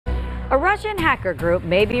A Russian hacker group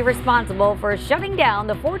may be responsible for shutting down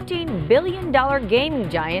the $14 billion gaming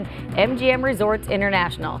giant MGM Resorts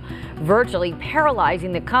International, virtually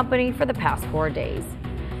paralyzing the company for the past 4 days.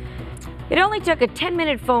 It only took a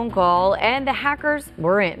 10-minute phone call and the hackers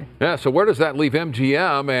were in. Yeah, so where does that leave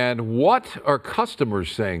MGM and what are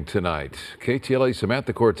customers saying tonight? KTLA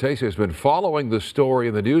Samantha Cortese has been following the story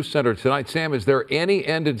in the news center tonight. Sam, is there any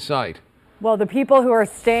end in sight? Well, the people who are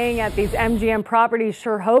staying at these MGM properties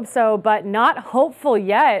sure hope so, but not hopeful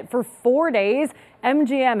yet. For 4 days,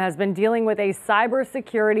 MGM has been dealing with a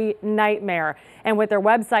cybersecurity nightmare. And with their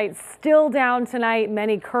website still down tonight,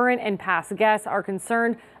 many current and past guests are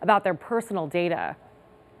concerned about their personal data.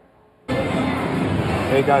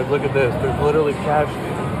 Hey guys, look at this. There's literally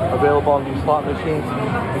cash available on these slot machines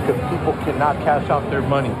because people cannot cash out their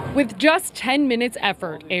money. With just 10 minutes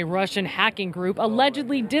effort, a Russian hacking group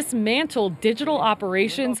allegedly dismantled digital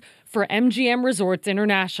operations for MGM Resorts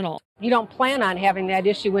International. You don't plan on having that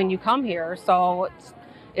issue when you come here, so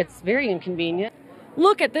it's very inconvenient.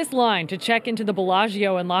 Look at this line to check into the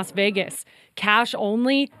Bellagio in Las Vegas. Cash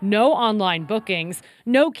only, no online bookings,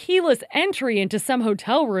 no keyless entry into some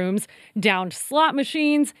hotel rooms, downed slot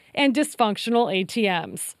machines, and dysfunctional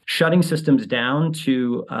ATMs. Shutting systems down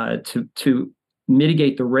to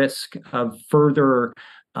mitigate the risk of further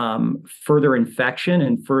infection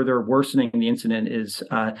and further worsening the incident is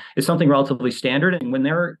something relatively standard. And when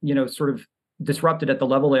they're sort of disrupted at the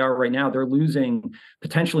level they are right now, they're losing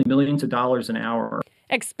potentially millions of dollars an hour.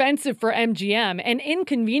 Expensive for MGM and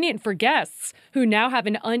inconvenient for guests who now have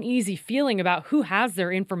an uneasy feeling about who has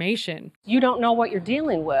their information. You don't know what you're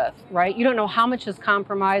dealing with, right? You don't know how much is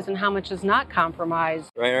compromised and how much is not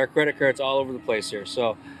compromised. Right, our credit cards all over the place here.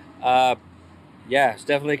 So, yeah, it's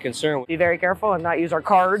definitely a concern. Be very careful and not use our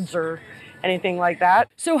cards or anything like that.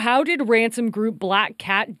 So how did ransom group Black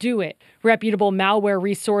Cat do it? Reputable malware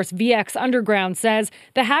resource VX Underground says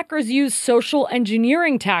the hackers used social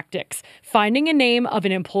engineering tactics, finding a name of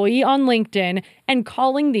an employee on LinkedIn and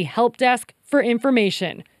calling the help desk for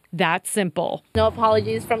information. That's simple. No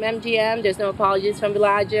apologies from MGM. There's no apologies from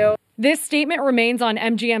Bellagio. This statement remains on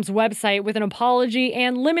MGM's website with an apology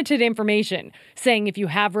and limited information, saying if you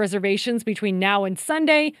have reservations between now and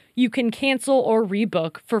Sunday, you can cancel or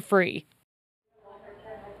rebook for free.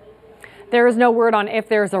 There is no word on if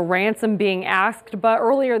there's a ransom being asked, but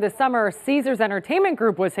earlier this summer, Caesars Entertainment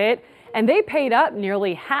Group was hit, and they paid up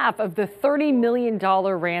nearly half of the $30 million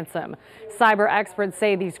ransom. Cyber experts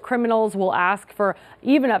say these criminals will ask for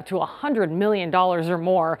even up to $100 million or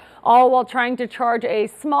more, all while trying to charge a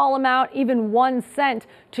small amount, even 1 cent,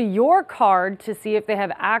 to your card to see if they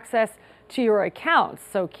have access to your accounts.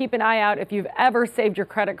 So keep an eye out if you've ever saved your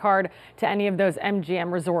credit card to any of those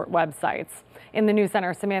MGM Resort websites. In the news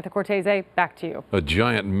center, Samantha Cortese, back to you. A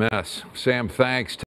giant mess. Sam, thanks.